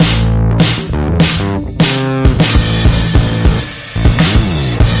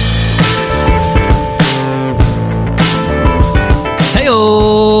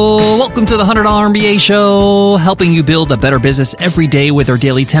to the $100 MBA show, helping you build a better business every day with our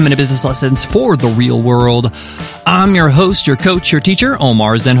daily 10-minute business lessons for the real world. I'm your host, your coach, your teacher,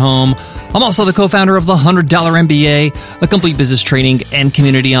 Omar Zenhom. I'm also the co-founder of the $100 MBA, a complete business training and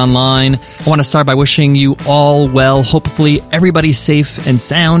community online. I want to start by wishing you all well. Hopefully, everybody's safe and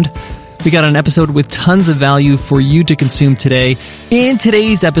sound. We got an episode with tons of value for you to consume today. In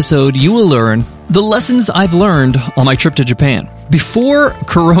today's episode, you will learn the lessons I've learned on my trip to Japan. Before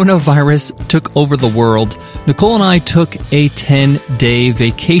coronavirus took over the world, Nicole and I took a 10-day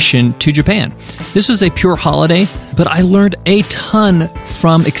vacation to Japan. This was a pure holiday, but I learned a ton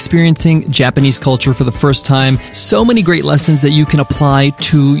from experiencing Japanese culture for the first time. So many great lessons that you can apply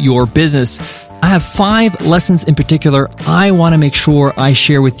to your business. I have 5 lessons in particular I want to make sure I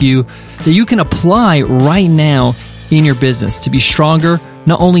share with you that you can apply right now in your business to be stronger,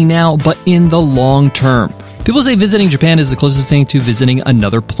 not only now, but in the long term. People say visiting Japan is the closest thing to visiting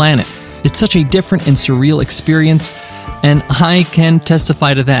another planet. It's such a different and surreal experience, and I can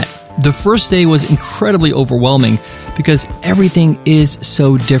testify to that. The first day was incredibly overwhelming because everything is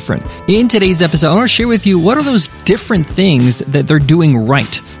so different. In today's episode, I want to share with you what are those different things that they're doing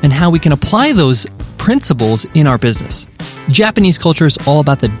right and how we can apply those principles in our business. Japanese culture is all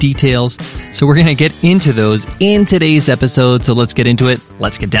about the details, so we're going to get into those in today's episode. So let's get into it.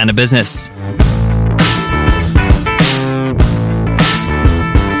 Let's get down to business.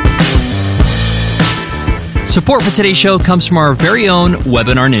 Support for today's show comes from our very own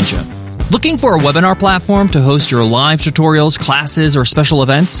Webinar Ninja. Looking for a webinar platform to host your live tutorials, classes, or special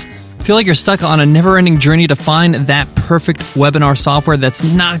events? Feel like you're stuck on a never-ending journey to find that perfect webinar software that's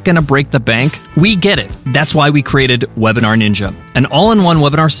not going to break the bank? We get it. That's why we created Webinar Ninja, an all-in-one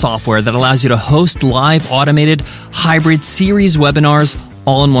webinar software that allows you to host live, automated, hybrid series webinars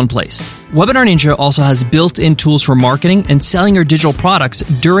all in one place. Webinar Ninja also has built-in tools for marketing and selling your digital products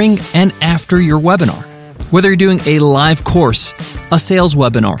during and after your webinar. Whether you're doing a live course, a sales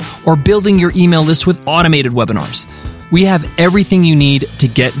webinar, or building your email list with automated webinars, we have everything you need to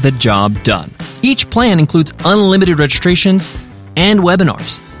get the job done. Each plan includes unlimited registrations and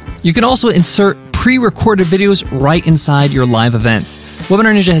webinars. You can also insert pre-recorded videos right inside your live events.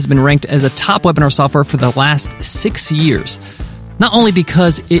 Webinar Ninja has been ranked as a top webinar software for the last 6 years, not only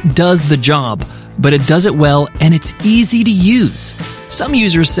because it does the job, but it does it well and it's easy to use. Some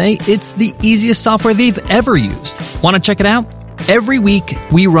users say it's the easiest software they've ever used. Want to check it out? Every week,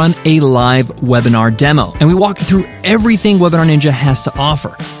 we run a live webinar demo, and we walk you through everything Webinar Ninja has to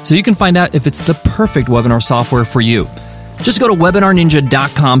offer, so you can find out if it's the perfect webinar software for you. Just go to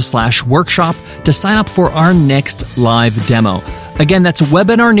webinarninja.com/workshop to sign up for our next live demo. Again, that's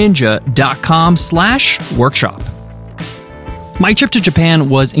webinarninja.com/workshop. My trip to Japan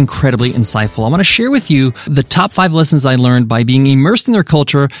was incredibly insightful. I want to share with you the top 5 lessons I learned by being immersed in their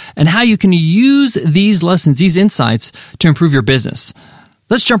culture and how you can use these lessons, these insights, to improve your business.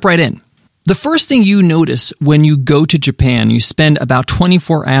 Let's jump right in. The first thing you notice when you go to Japan, you spend about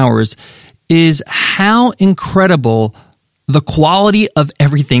 24 hours, is how incredible the quality of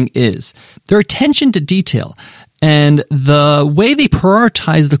everything is. Their attention to detail and the way they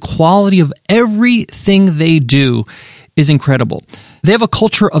prioritize the quality of everything they do is incredible. They have a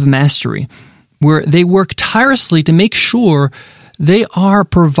culture of mastery where they work tirelessly to make sure they are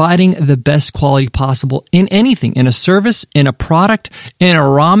providing the best quality possible in anything, in a service, in a product, in a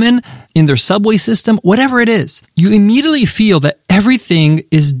ramen, in their subway system, whatever it is. You immediately feel that everything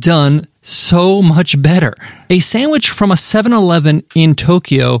is done so much better. A sandwich from a 7-Eleven in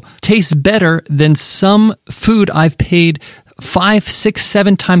Tokyo tastes better than some food I've paid 5, 6,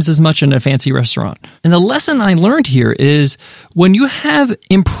 7 times as much in a fancy restaurant. And the lesson I learned here is when you have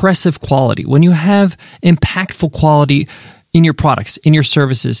impressive quality, when you have impactful quality in your products, in your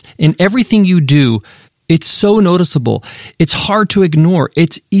services, in everything you do, it's so noticeable. It's hard to ignore.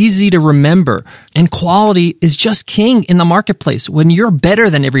 It's easy to remember. And quality is just king in the marketplace. When you're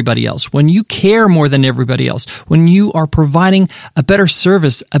better than everybody else, when you care more than everybody else, when you are providing a better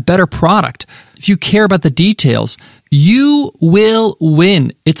service, a better product, if you care about the details, you will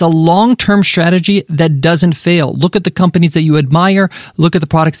win. It's a long-term strategy that doesn't fail. Look at the companies that you admire. Look at the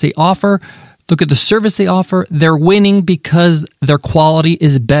products they offer. Look at the service they offer. They're winning because their quality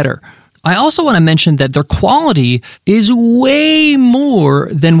is better. I also want to mention that their quality is way more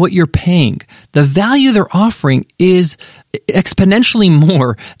than what you're paying. The value they're offering is exponentially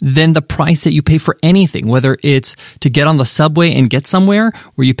more than the price that you pay for anything, whether it's to get on the subway and get somewhere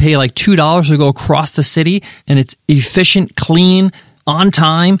where you pay like $2 to go across the city and it's efficient, clean, on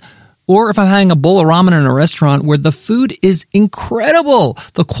time, or if I'm having a bowl of ramen in a restaurant where the food is incredible,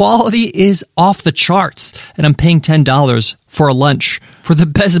 the quality is off the charts, and I'm paying $10 for a lunch, for the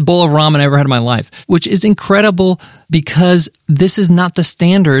best bowl of ramen I ever had in my life, which is incredible because this is not the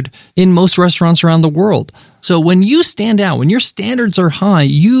standard in most restaurants around the world. So when you stand out, when your standards are high,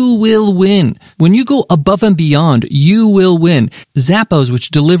 you will win. When you go above and beyond, you will win. Zappos, which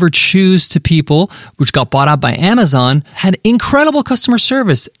delivered shoes to people, which got bought out by Amazon, had incredible customer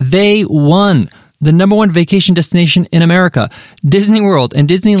service. They won. The number one vacation destination in America, Disney World and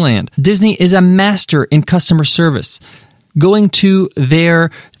Disneyland. Disney is a master in customer service. Going to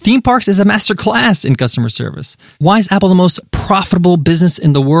their theme parks is a master class in customer service. Why is Apple the most profitable business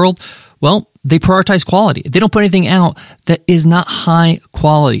in the world? Well, they prioritize quality. They don't put anything out that is not high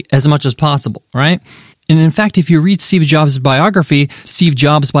quality as much as possible, right? And in fact, if you read Steve Jobs' biography, Steve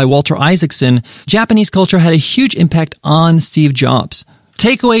Jobs by Walter Isaacson, Japanese culture had a huge impact on Steve Jobs.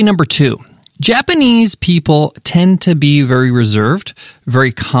 Takeaway number 2. Japanese people tend to be very reserved,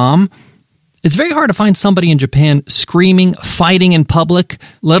 very calm. It's very hard to find somebody in Japan screaming, fighting in public,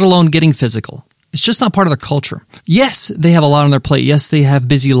 let alone getting physical. It's just not part of their culture. Yes, they have a lot on their plate. Yes, they have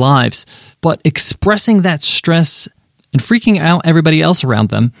busy lives. But expressing that stress and freaking out everybody else around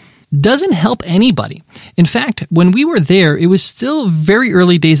them doesn't help anybody. In fact, when we were there, it was still very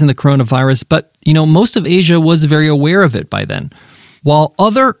early days in the coronavirus, but most of Asia was very aware of it by then. While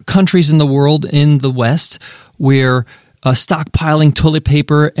other countries in the world, in the West, were stockpiling toilet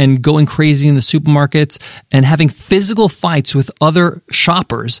paper and going crazy in the supermarkets and having physical fights with other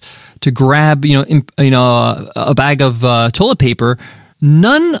shoppers to grab, a bag of toilet paper,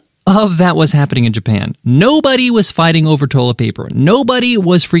 none of that was happening in Japan. Nobody was fighting over toilet paper. Nobody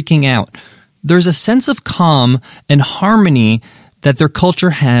was freaking out. There's a sense of calm and harmony that their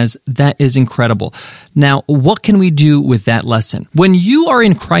culture has that is incredible. Now, what can we do with that lesson? When you are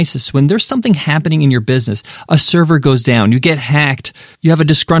in crisis, when there's something happening in your business, a server goes down, you get hacked, you have a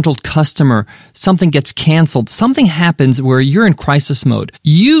disgruntled customer, something gets canceled, something happens where you're in crisis mode.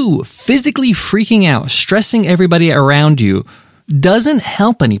 You physically freaking out, stressing everybody around you doesn't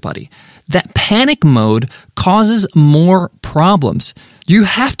help anybody. That panic mode causes more problems. You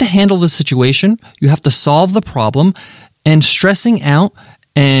have to handle the situation. You have to solve the problem. And stressing out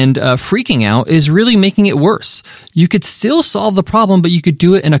and freaking out is really making it worse. You could still solve the problem, but you could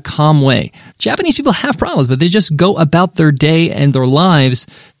do it in a calm way. Japanese people have problems, but they just go about their day and their lives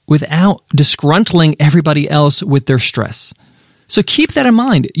without disgruntling everybody else with their stress. So keep that in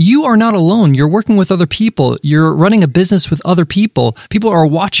mind. You are not alone. You're working with other people. You're running a business with other people. People are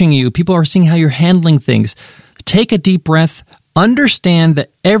watching you. People are seeing how you're handling things. Take a deep breath. Understand that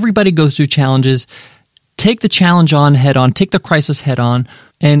everybody goes through challenges. Take the challenge on head on, take the crisis head on,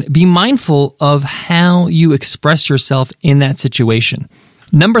 and be mindful of how you express yourself in that situation.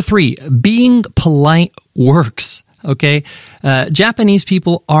 Number 3, being polite works. Okay? Japanese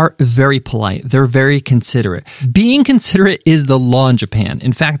people are very polite. They're very considerate. Being considerate is the law in Japan.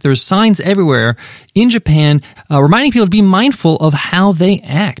 In fact, there's signs everywhere in Japan reminding people to be mindful of how they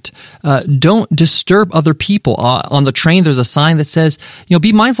act. Don't disturb other people. On the train, there's a sign that says,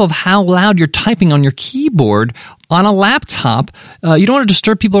 be mindful of how loud you're typing on your keyboard on a laptop. You don't want to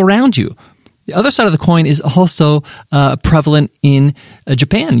disturb people around you. The other side of the coin is also prevalent in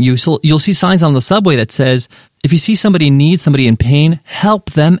Japan. You'll see signs on the subway that says, if you see somebody in need, somebody in pain,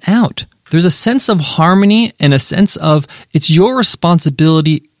 help them out. There's a sense of harmony and a sense of it's your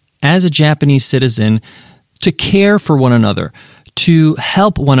responsibility as a Japanese citizen to care for one another, to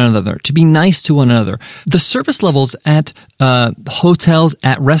help one another, to be nice to one another. The service levels at hotels,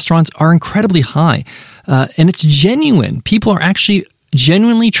 at restaurants are incredibly high, and it's genuine. People are actually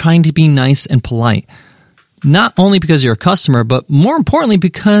genuinely trying to be nice and polite. Not only because you're a customer, but more importantly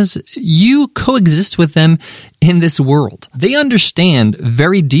because you coexist with them in this world. They understand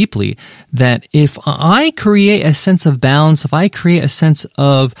very deeply that if I create a sense of balance, if I create a sense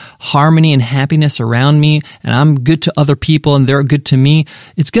of harmony and happiness around me, and I'm good to other people and they're good to me,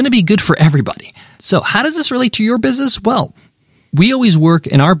 it's going to be good for everybody. So how does this relate to your business? Well, we always work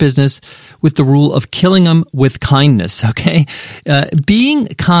in our business with the rule of killing them with kindness, okay? Being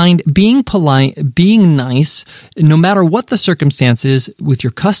kind, being polite, being nice, no matter what the circumstance is, with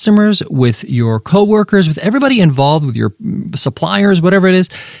your customers, with your coworkers, with everybody involved, with your suppliers, whatever it is,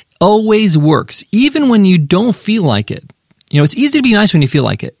 always works, even when you don't feel like it. It's easy to be nice when you feel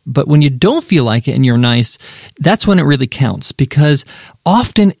like it, but when you don't feel like it and you're nice, that's when it really counts, because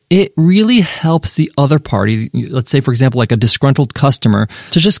often it really helps the other party, let's say, for example, like a disgruntled customer,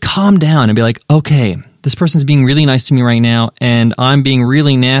 to just calm down and be like, okay, this person's being really nice to me right now, and I'm being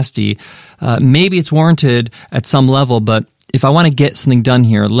really nasty. Maybe it's warranted at some level, but if I want to get something done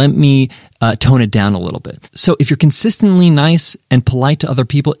here, let me tone it down a little bit. So if you're consistently nice and polite to other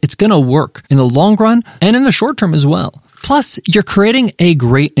people, it's going to work in the long run and in the short term as well. Plus, you're creating a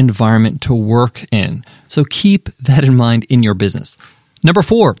great environment to work in. So keep that in mind in your business. Number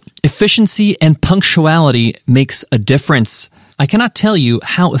 4, efficiency and punctuality makes a difference. I cannot tell you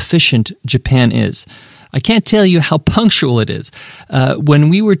how efficient Japan is. I can't tell you how punctual it is. When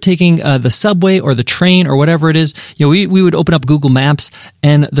we were taking the subway or the train or whatever it is, we would open up Google Maps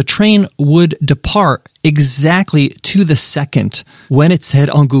and the train would depart exactly to the second when it said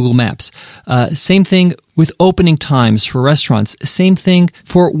on Google Maps. Same thing with opening times for restaurants. Same thing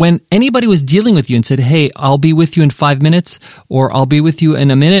for when anybody was dealing with you and said, hey, I'll be with you in 5 minutes or I'll be with you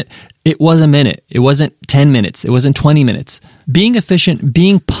in a minute. It was a minute. It wasn't 10 minutes. It wasn't 20 minutes. Being efficient,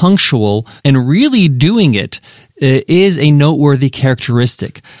 being punctual, and really doing it is a noteworthy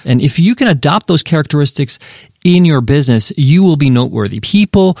characteristic. And if you can adopt those characteristics in your business, you will be noteworthy.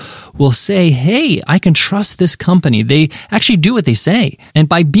 People will say, hey, I can trust this company. They actually do what they say. And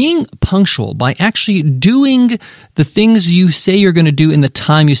by being punctual, by actually doing the things you say you're going to do in the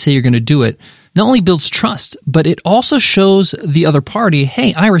time you say you're going to do it, not only builds trust, but it also shows the other party,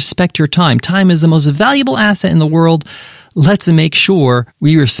 hey, I respect your time. Time is the most valuable asset in the world. Let's make sure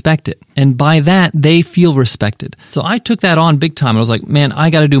we respect it. And by that, they feel respected. So I took that on big time. I was like, man, I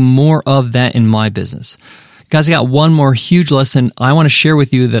got to do more of that in my business. Guys, I got one more huge lesson I want to share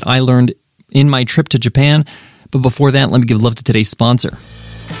with you that I learned in my trip to Japan. But before that, let me give love to today's sponsor.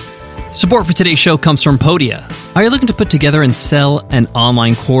 Support for today's show comes from Podia. Are you looking to put together and sell an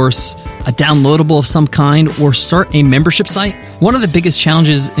online course, a downloadable of some kind, or start a membership site? One of the biggest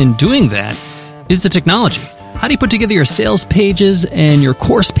challenges in doing that is the technology. How do you put together your sales pages and your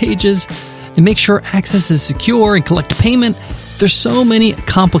course pages and make sure access is secure and collect payment? There's so many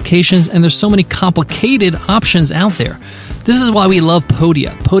complications and there's so many complicated options out there. This is why we love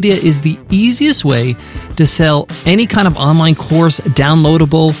Podia. Podia is the easiest way to sell any kind of online course,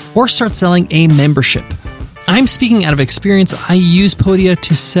 downloadable, or start selling a membership. I'm speaking out of experience. I use Podia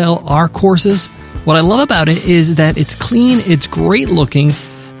to sell our courses. What I love about it is that it's clean, it's great looking,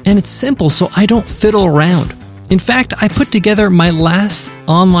 and it's simple, so I don't fiddle around. In fact, I put together my last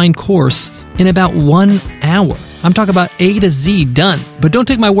online course in about 1 hour. I'm talking about A to Z done. But don't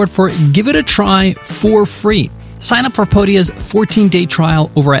take my word for it. Give it a try for free. Sign up for Podia's 14-day trial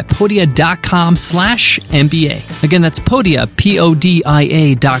over at podia.com/MBA. Again, that's Podia,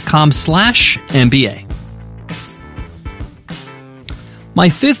 PODIA.com/MBA. My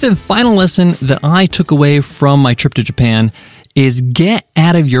fifth and final lesson that I took away from my trip to Japan is get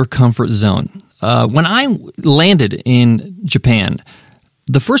out of your comfort zone. When I landed in Japan,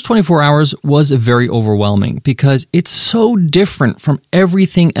 the first 24 hours was very overwhelming because it's so different from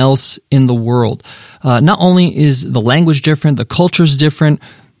everything else in the world. Not only is the language different, the culture's different,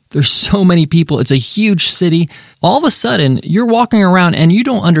 there's so many people, it's a huge city. All of a sudden, you're walking around and you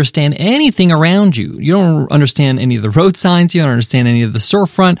don't understand anything around you. You don't understand any of the road signs, you don't understand any of the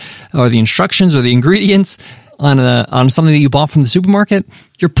storefront or the instructions or the ingredients on something that you bought from the supermarket.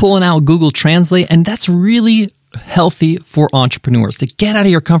 You're pulling out Google Translate, and that's really healthy for entrepreneurs to get out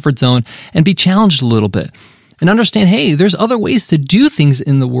of your comfort zone and be challenged a little bit and understand, hey, there's other ways to do things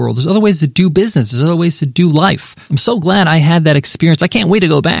in the world. There's other ways to do business. There's other ways to do life. I'm so glad I had that experience. I can't wait to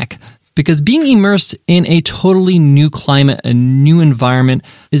go back because being immersed in a totally new climate, a new environment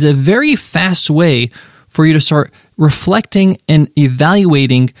is a very fast way for you to start reflecting and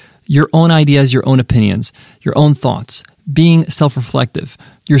evaluating your own ideas, your own opinions, your own thoughts, being self-reflective.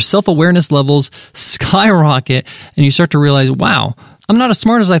 Your self-awareness levels skyrocket and you start to realize, wow, I'm not as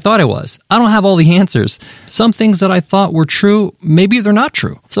smart as I thought I was. I don't have all the answers. Some things that I thought were true, maybe they're not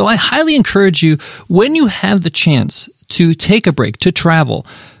true. So I highly encourage you, when you have the chance to take a break, to travel,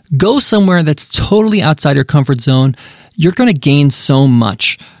 go somewhere that's totally outside your comfort zone. You're going to gain so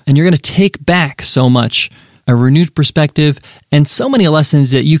much and you're going to take back so much, a renewed perspective, and so many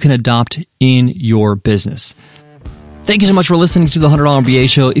lessons that you can adopt in your business. Thank you so much for listening to the $100 MBA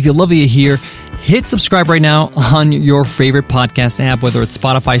Show. If you love what you hear, hit subscribe right now on your favorite podcast app, whether it's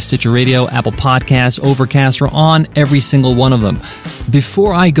Spotify, Stitcher Radio, Apple Podcasts, Overcast, or on every single one of them.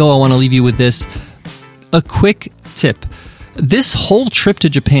 Before I go, I want to leave you with this, a quick tip. This whole trip to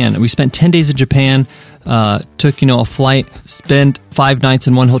Japan, we spent 10 days in Japan, took a flight, spent 5 nights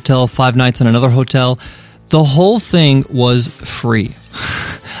in one hotel, 5 nights in another hotel. The whole thing was free.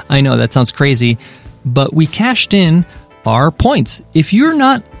 I know that sounds crazy, but we cashed in our points. If you're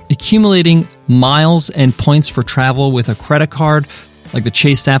not accumulating miles and points for travel with a credit card, like the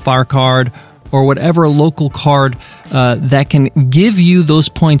Chase Sapphire card, or whatever local card that can give you those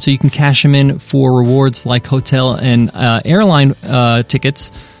points so you can cash them in for rewards like hotel and airline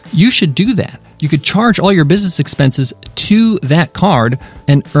tickets, you should do that. You could charge all your business expenses to that card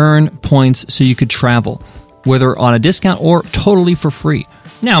and earn points so you could travel. whether on a discount or totally for free.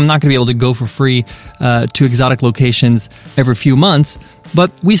 Now, I'm not going to be able to go for free to exotic locations every few months,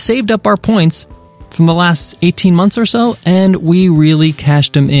 but we saved up our points from the last 18 months or so, and we really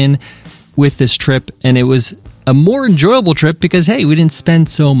cashed them in with this trip, and it was a more enjoyable trip because, hey, we didn't spend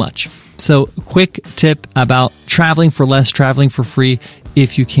so much. So, quick tip about traveling for less, traveling for free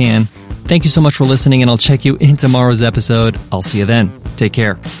if you can. Thank you so much for listening, and I'll check you in tomorrow's episode. I'll see you then. Take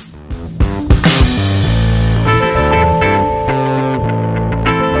care.